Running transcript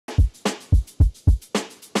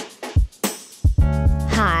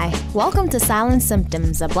Welcome to Silent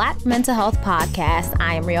Symptoms, a Black mental health podcast.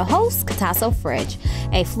 I am your host, Katasso Fridge,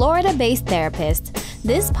 a Florida-based therapist.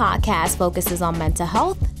 This podcast focuses on mental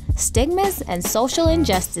health, stigmas, and social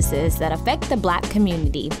injustices that affect the Black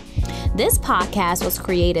community. This podcast was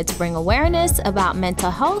created to bring awareness about mental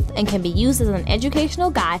health and can be used as an educational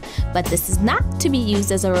guide, but this is not to be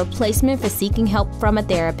used as a replacement for seeking help from a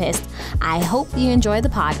therapist. I hope you enjoy the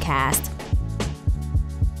podcast.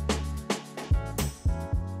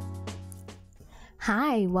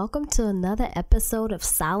 Hi, welcome to another episode of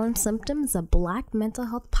Silent Symptoms, a Black mental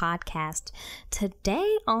health podcast.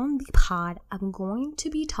 Today on the pod, I'm going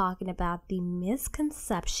to be talking about the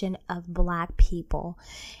misconception of Black people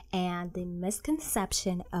and the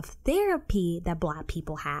misconception of therapy that Black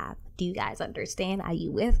people have. Do you guys understand? Are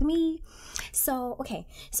you with me? So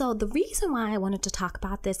the reason why I wanted to talk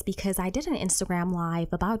about this, because I did an Instagram live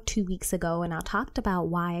about 2 weeks ago and I talked about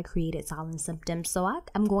why I created Silent Symptoms. So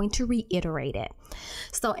I'm going to reiterate it.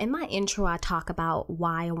 So in my intro, I talk about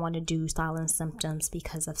why I want to do Silent Symptoms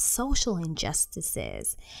because of social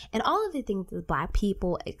injustices and all of the things that Black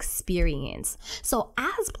people experience. So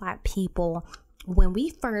as Black people, when we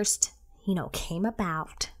first, came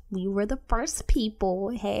about, we were the first people,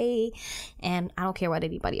 hey, and I don't care what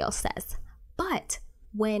anybody else says. But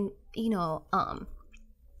when,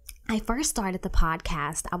 I first started the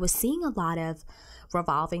podcast, I was seeing a lot of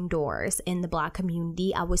revolving doors in the Black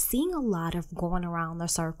community. I was seeing a lot of going around the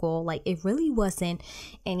circle. Like, it really wasn't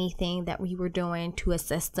anything that we were doing to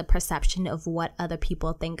assist the perception of what other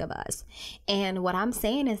people think of us. And what I'm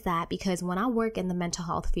saying is that because when I work in the mental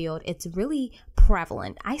health field, it's really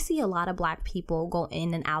prevalent. I see a lot of Black people go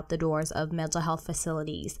in and out the doors of mental health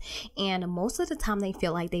facilities, and most of the time they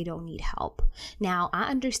feel like they don't need help. Now, I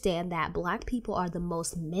understand that Black people are the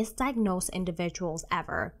most misdiagnosed individuals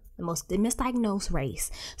ever, the most misdiagnosed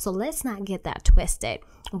race. So let's not get that twisted.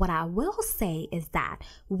 What I will say is that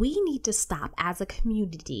we need to stop as a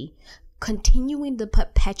community continuing to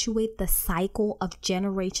perpetuate the cycle of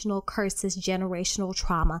generational curses, generational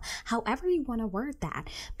trauma, however you want to word that.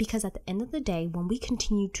 Because at the end of the day, when we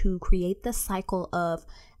continue to create the cycle of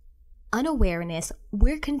unawareness,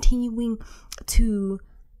 we're continuing to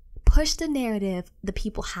push the narrative the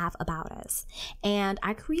people have about us. And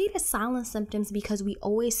I created Silent Symptoms because we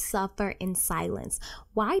always suffer in silence.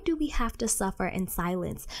 Why do we have to suffer in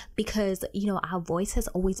silence? Because, our voice has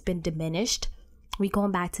always been diminished. We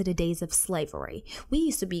going back to the days of slavery. We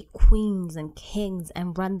used to be queens and kings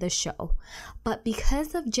and run the show. But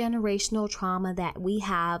because of generational trauma that we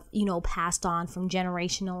have, passed on from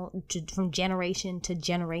generation to generation,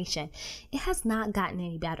 it has not gotten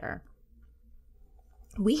any better.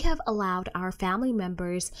 We have allowed our family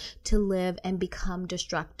members to live and become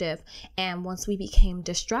destructive. And once we became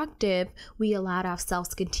destructive, we allowed ourselves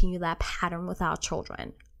to continue that pattern with our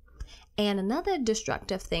children. And another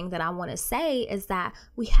destructive thing that I want to say is that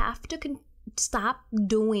we have to stop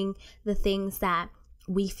doing the things that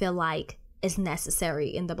we feel like is necessary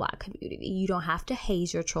in the Black community. You don't have to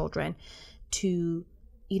haze your children to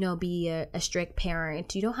be a strict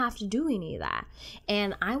parent. You don't have to do any of that.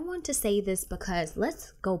 And I want to say this because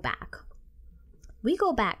let's go back. We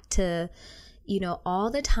go back to, all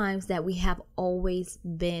the times that we have always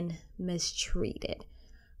been mistreated.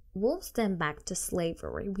 We'll stem back to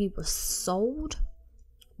slavery. We were sold.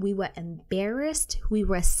 We were embarrassed. We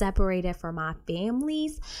were separated from our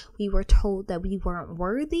families. We were told that we weren't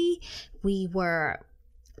worthy. We were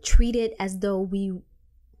treated as though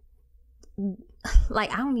I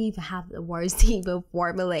don't even have the words to even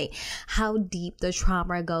formulate how deep the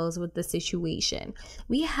trauma goes with the situation.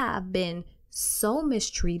 We have been so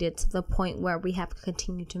mistreated to the point where we have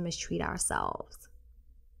continued to mistreat ourselves.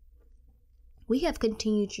 We have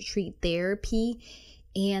continued to treat therapy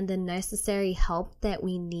and the necessary help that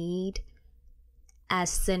we need as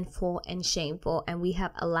sinful and shameful, and we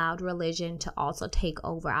have allowed religion to also take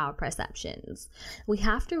over our perceptions. We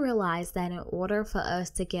have to realize that in order for us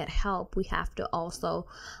to get help, we have to also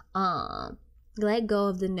let go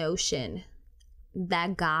of the notion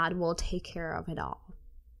that God will take care of it all.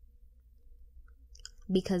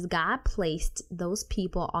 Because God placed those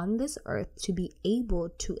people on this earth to be able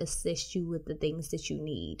to assist you with the things that you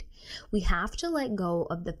need. We have to let go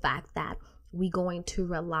of the fact that we're going to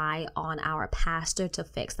rely on our pastor to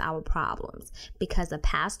fix our problems, because a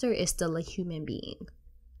pastor is still a human being.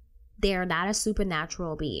 They are not a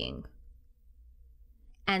supernatural being.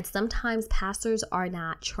 And sometimes pastors are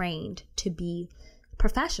not trained to be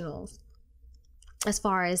professionals as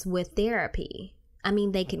far as with therapy. I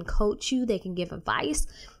mean, they can coach you, they can give advice,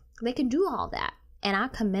 they can do all that. And I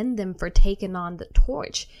commend them for taking on the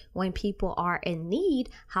torch when people are in need.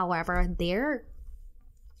 However, their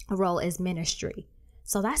role is ministry.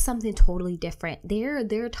 So that's something totally different.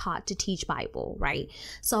 They're taught to teach Bible, right?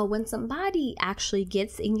 So when somebody actually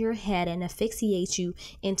gets in your head and asphyxiates you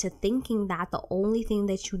into thinking that the only thing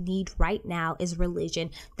that you need right now is religion,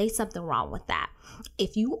 there's something wrong with that.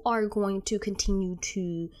 If you are going to continue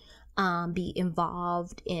to be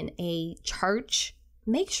involved in a church,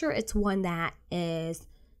 make sure it's one that is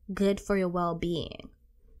good for your well-being.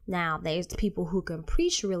 Now, there's people who can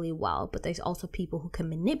preach really well, but there's also people who can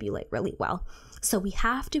manipulate really well. So we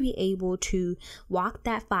have to be able to walk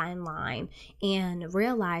that fine line and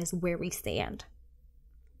realize where we stand.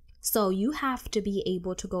 So you have to be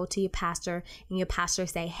able to go to your pastor and your pastor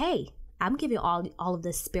say, hey, I'm giving all of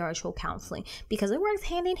this spiritual counseling, because it works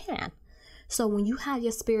hand in hand. So when you have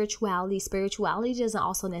your spirituality doesn't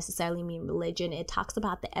also necessarily mean religion. It talks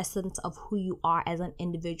about the essence of who you are as an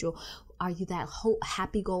individual. Are you that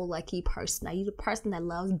happy-go-lucky person? Are you the person that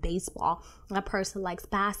loves baseball? That person likes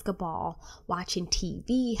basketball, watching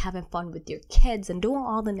TV, having fun with your kids, and doing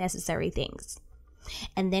all the necessary things?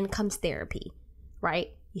 And then comes therapy, right?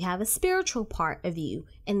 You have a spiritual part of you,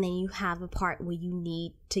 and then you have a part where you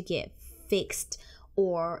need to get fixed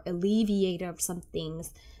or alleviated of some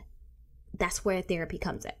things. That's where therapy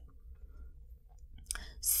comes in.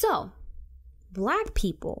 So, Black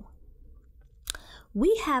people,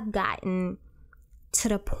 we have gotten to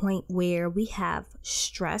the point where we have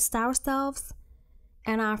stressed ourselves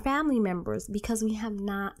and our family members because we have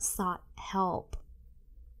not sought help.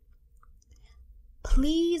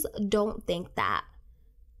 Please don't think that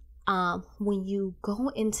when you go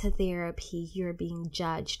into therapy, you're being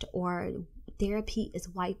judged, or therapy is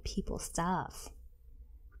white people stuff.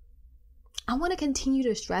 I want to continue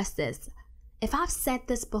to stress this. If I've said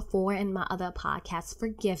this before in my other podcasts,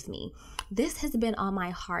 forgive me. This has been on my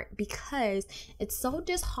heart because it's so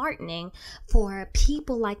disheartening for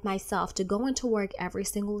people like myself to go into work every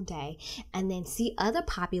single day and then see other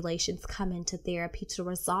populations come into therapy to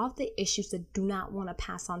resolve the issues that do not want to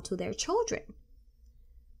pass on to their children.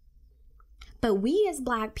 But we as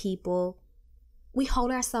Black people, we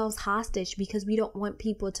hold ourselves hostage because we don't want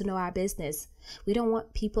people to know our business. We don't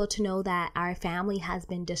want people to know that our family has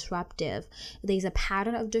been disruptive. There's a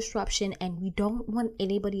pattern of disruption, and we don't want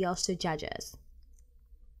anybody else to judge us.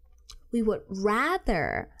 We would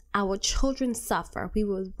rather our children suffer. We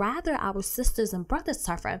would rather our sisters and brothers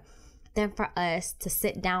suffer than for us to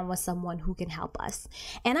sit down with someone who can help us.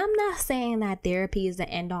 And I'm not saying that therapy is the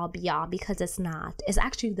end all be all, because it's not. It's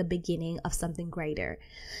actually the beginning of something greater.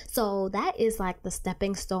 So that is like the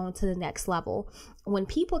stepping stone to the next level. When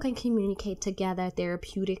people can communicate together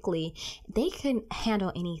therapeutically, they can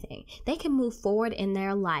handle anything. They can move forward in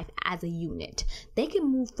their life as a unit. They can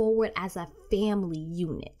move forward as a family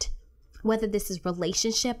unit. Whether this is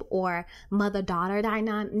relationship or mother-daughter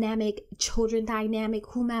dynamic, children dynamic,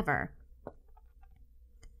 whomever.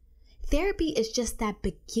 Therapy is just that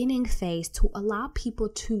beginning phase to allow people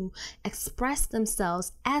to express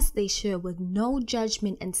themselves as they should, with no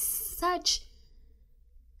judgment, and such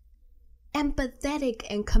empathetic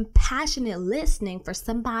and compassionate listening for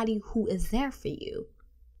somebody who is there for you.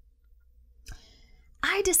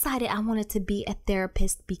 I decided I wanted to be a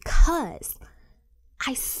therapist because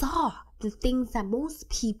I saw the things that most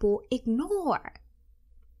people ignore.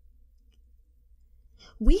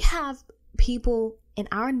 We have people in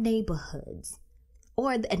our neighborhoods,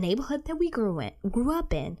 or a neighborhood that we grew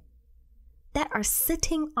up in, that are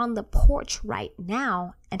sitting on the porch right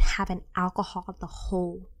now and having alcohol the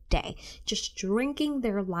whole day, just drinking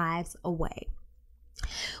their lives away.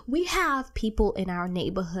 We have people in our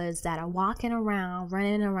neighborhoods that are walking around,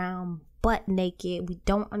 running around butt naked. We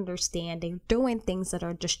don't understand. They're doing things that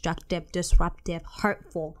are destructive, disruptive,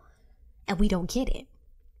 hurtful, and we don't get it.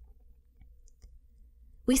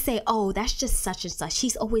 We say, oh, that's just such and such.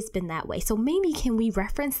 She's always been that way. So maybe can we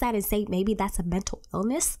reference that and say maybe that's a mental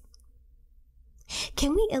illness?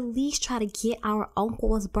 Can we at least try to get our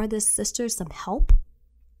uncles, brothers, sisters some help?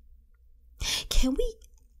 Can we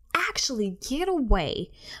actually get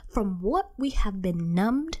away from what we have been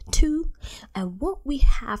numbed to and what we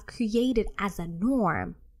have created as a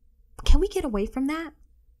norm? Can we get away from that?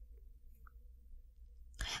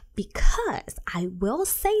 Because I will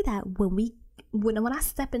say that when I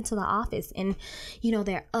step into the office and,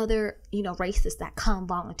 there are other, racists that come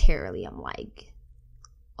voluntarily, I'm like,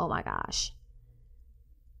 oh my gosh,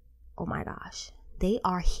 they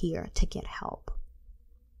are here to get help.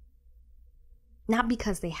 Not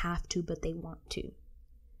because they have to, but they want to.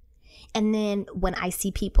 And then when I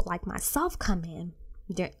see people like myself come in,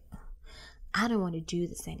 I don't want to do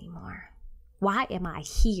this anymore. Why am I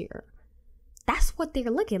here? That's what they're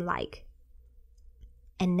looking like.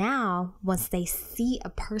 And now, once they see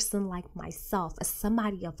a person like myself, as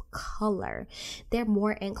somebody of color, they're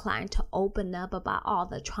more inclined to open up about all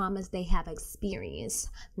the traumas they have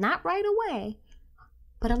experienced. Not right away,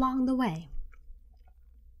 but along the way.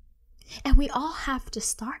 And we all have to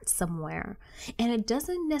start somewhere. And it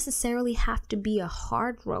doesn't necessarily have to be a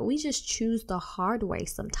hard road. We just choose the hard way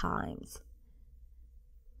sometimes.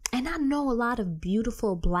 And I know a lot of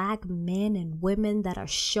beautiful Black men and women that are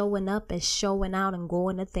showing up and showing out and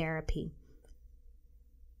going to therapy.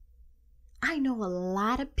 I know a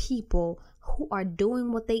lot of people who are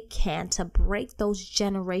doing what they can to break those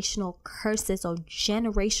generational curses or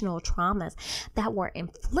generational traumas that were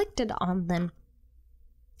inflicted on them,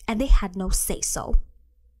 and they had no say-so.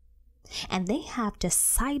 And they have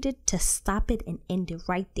decided to stop it and end it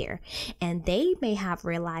right there. And they may have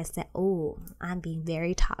realized that, oh, I'm being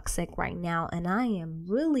very toxic right now, and I am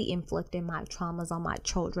really inflicting my traumas on my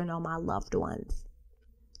children or my loved ones.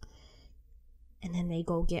 And then they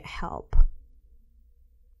go get help.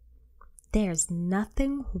 There's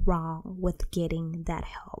nothing wrong with getting that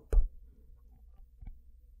help.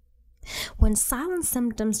 When silent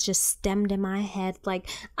symptoms just stemmed in my head,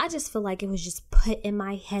 I just feel like it was just put in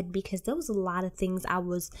my head because there was a lot of things I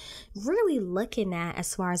was really looking at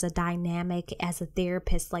as far as a dynamic as a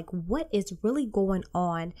therapist, like what is really going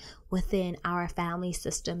on within our family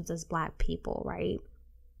systems as Black people, right?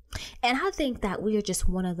 And I think that we are just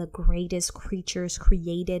one of the greatest creatures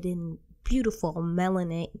created in beautiful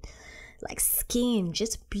melanin, skin,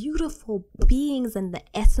 just beautiful beings, and the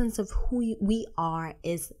essence of who we are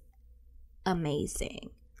is amazing.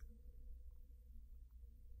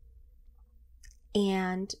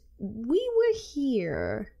 And we were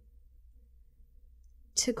here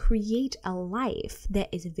to create a life that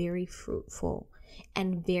is very fruitful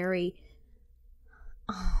and very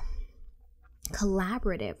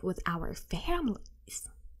collaborative with our families,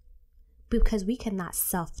 because we cannot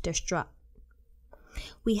self-destruct.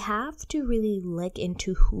 We have to really look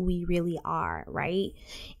into who we really are, right?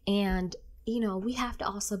 And we have to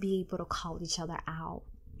also be able to call each other out.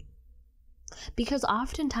 Because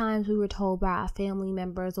oftentimes we were told by our family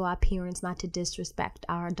members or our parents not to disrespect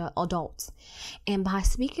our adults. And by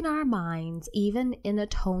speaking our minds, even in a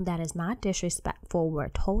tone that is not disrespectful, we're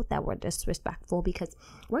told that we're disrespectful because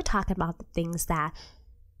we're talking about the things that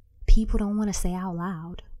people don't want to say out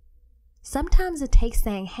loud. Sometimes it takes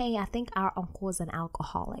saying, hey, I think our uncle is an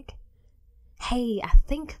alcoholic. Hey, I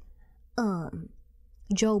think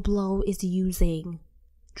Joe Blow is using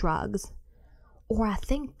drugs. Or I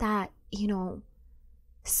think that,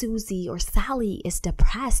 Susie or Sally is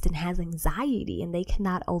depressed and has anxiety and they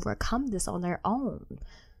cannot overcome this on their own.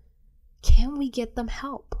 Can we get them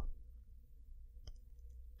help?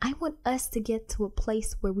 I want us to get to a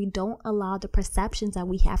place where we don't allow the perceptions that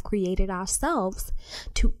we have created ourselves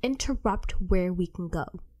to interrupt where we can go.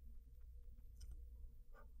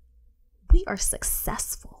 We are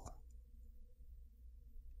successful.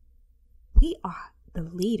 We are the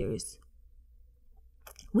leaders.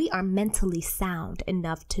 We are mentally sound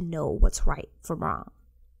enough to know what's right from wrong.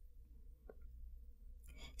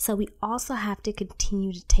 So we also have to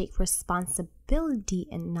continue to take responsibility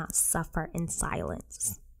and not suffer in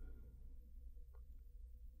silence.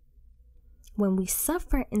 When we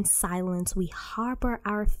suffer in silence, we harbor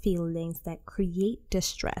our feelings that create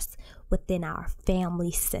distress within our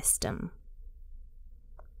family system.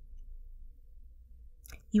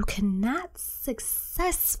 You cannot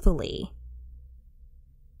successfully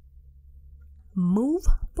move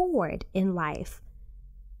forward in life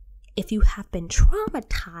if you have been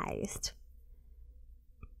traumatized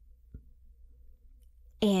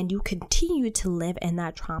and you continue to live in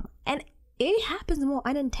that trauma. And it happens more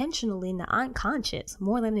unintentionally in the unconscious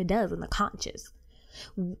more than it does in the conscious.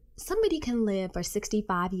 Somebody can live for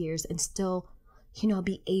 65 years and still,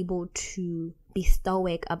 be able to be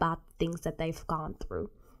stoic about things that they've gone through.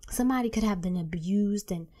 Somebody could have been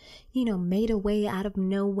abused and, made a way out of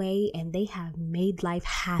no way, and they have made life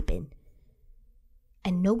happen.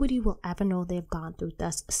 And nobody will ever know they've gone through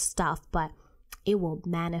this stuff, but it will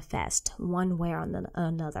manifest one way or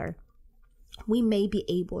another. We may be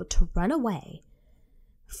able to run away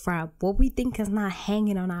from what we think is not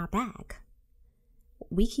hanging on our back.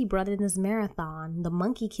 We keep running this marathon. The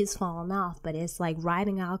monkey keeps falling off, but it's like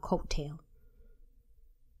riding our coattail.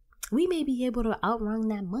 We may be able to outrun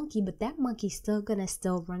that monkey, but that monkey's still gonna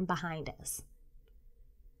run behind us.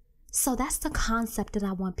 So that's the concept that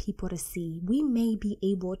I want people to see. We may be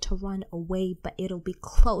able to run away, but it'll be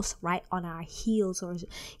close, right on our heels or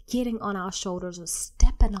getting on our shoulders or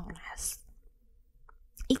stepping on us.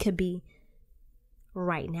 It could be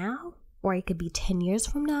right now, or it could be 10 years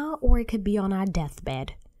from now, or it could be on our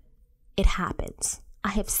deathbed. It happens. I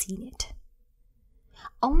have seen it.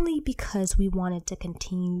 Only because we wanted to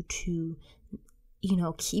continue to,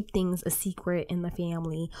 keep things a secret in the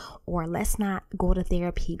family, or let's not go to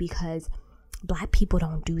therapy because Black people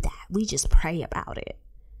don't do that. We just pray about it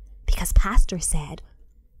because pastor said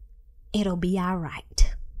it'll be all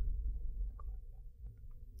right.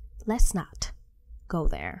 Let's not go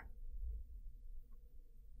there.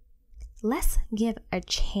 Let's give a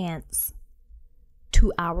chance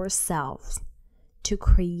to ourselves to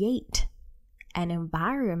create an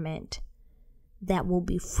environment that will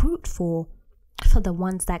be fruitful for the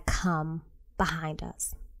ones that come behind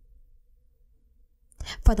us.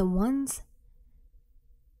 For the ones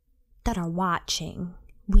that are watching,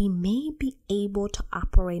 we may be able to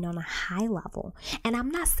operate on a high level. And I'm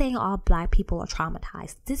not saying all Black people are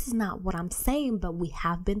traumatized. This is not what I'm saying, but we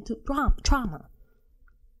have been through trauma.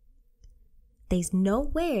 There's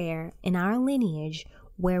nowhere in our lineage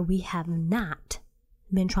where we have not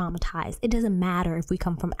been traumatized. It doesn't matter if we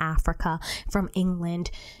come from Africa, from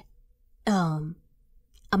England,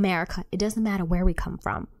 America. It doesn't matter where we come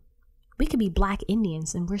from. We could be Black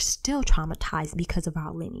Indians and we're still traumatized because of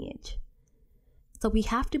our lineage. So we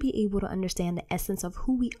have to be able to understand the essence of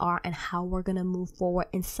who we are and how we're going to move forward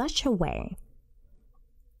in such a way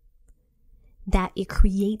that it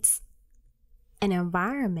creates an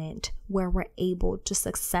environment where we're able to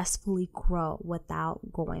successfully grow without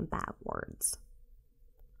going backwards.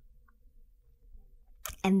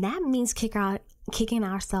 And that means kicking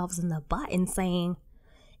ourselves in the butt and saying,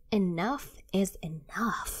 enough is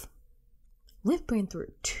enough. We've been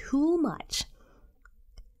through too much.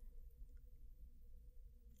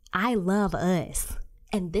 I love us.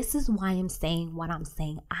 And this is why I'm saying what I'm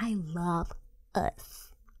saying. I love us.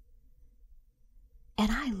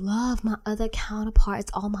 And I love my other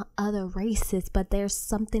counterparts, all my other races, but there's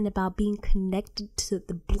something about being connected to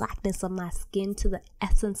the Blackness of my skin, to the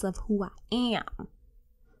essence of who I am,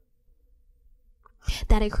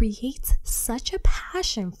 that it creates such a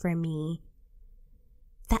passion for me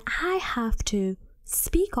that I have to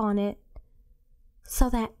speak on it so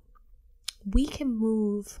that we can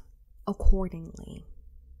move accordingly.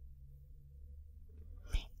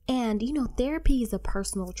 And, therapy is a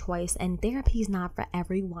personal choice, and therapy is not for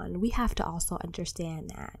everyone. We have to also understand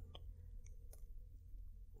that.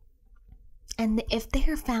 And if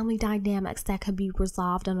there are family dynamics that could be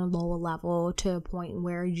resolved on a lower level to a point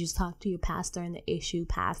where you just talk to your pastor and the issue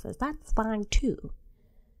passes, that's fine too.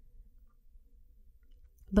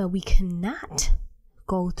 But we cannot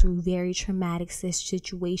go through very traumatic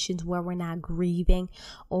situations where we're not grieving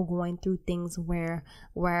or going through things where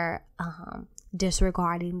we're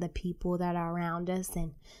disregarding the people that are around us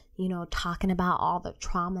and, talking about all the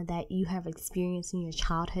trauma that you have experienced in your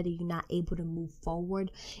childhood and you're not able to move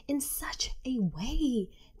forward in such a way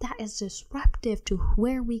that is disruptive to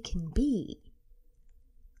where we can be.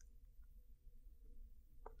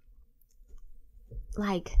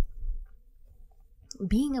 Like,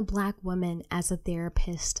 being a Black woman as a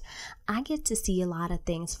therapist, I get to see a lot of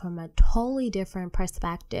things from a totally different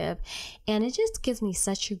perspective, and it just gives me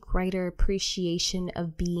such a greater appreciation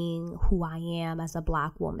of being who I am as a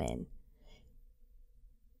Black woman.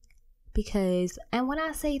 Because, and when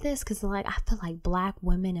I say this, because I feel like Black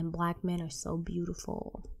women and Black men are so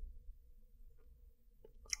beautiful.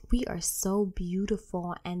 We are so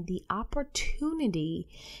beautiful, and the opportunity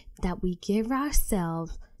that we give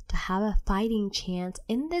ourselves to have a fighting chance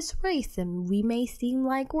in this race, and we may seem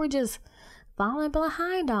like we're just falling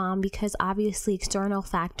behind on because obviously external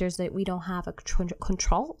factors that we don't have a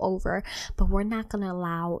control over, but we're not going to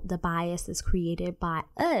allow the biases created by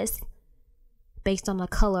us based on the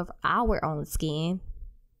color of our own skin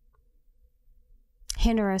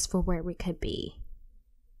hinder us for where we could be.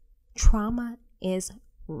 Trauma is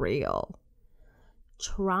real.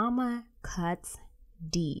 Trauma cuts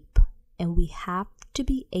deep, and we have to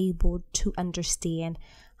be able to understand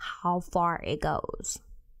how far it goes.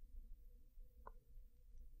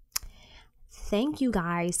 Thank you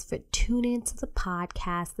guys for tuning into the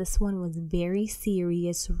podcast. This one was very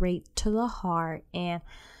serious, right to the heart, and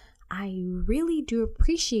I really do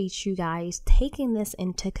appreciate you guys taking this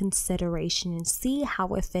into consideration and see how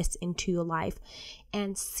it fits into your life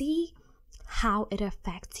and see how it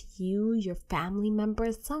affects you, your family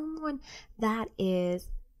members, someone that is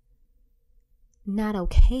not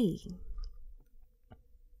okay.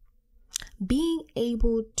 Being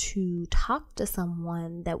able to talk to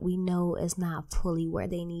someone that we know is not fully where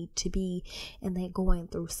they need to be, and they're going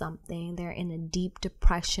through something, they're in a deep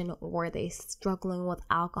depression, or they're struggling with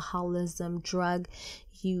alcoholism, drug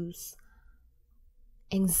use,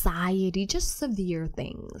 anxiety, just severe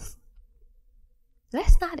things.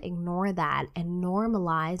 Let's not ignore that and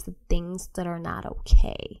normalize the things that are not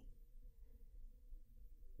okay.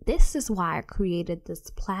 This is why I created this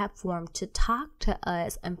platform, to talk to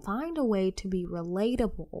us and find a way to be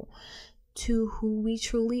relatable to who we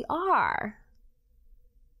truly are.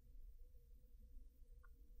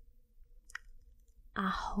 I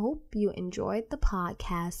hope you enjoyed the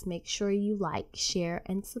podcast. Make sure you like, share,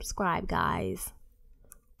 and subscribe, guys.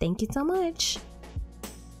 Thank you so much.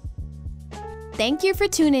 Thank you for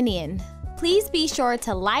tuning in. Please be sure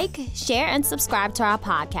to like, share, and subscribe to our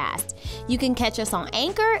podcast. You can catch us on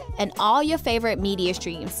Anchor and all your favorite media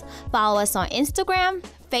streams. Follow us on Instagram,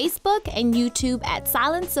 Facebook, and YouTube at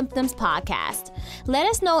Silent Symptoms Podcast. Let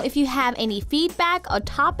us know if you have any feedback or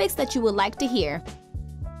topics that you would like to hear.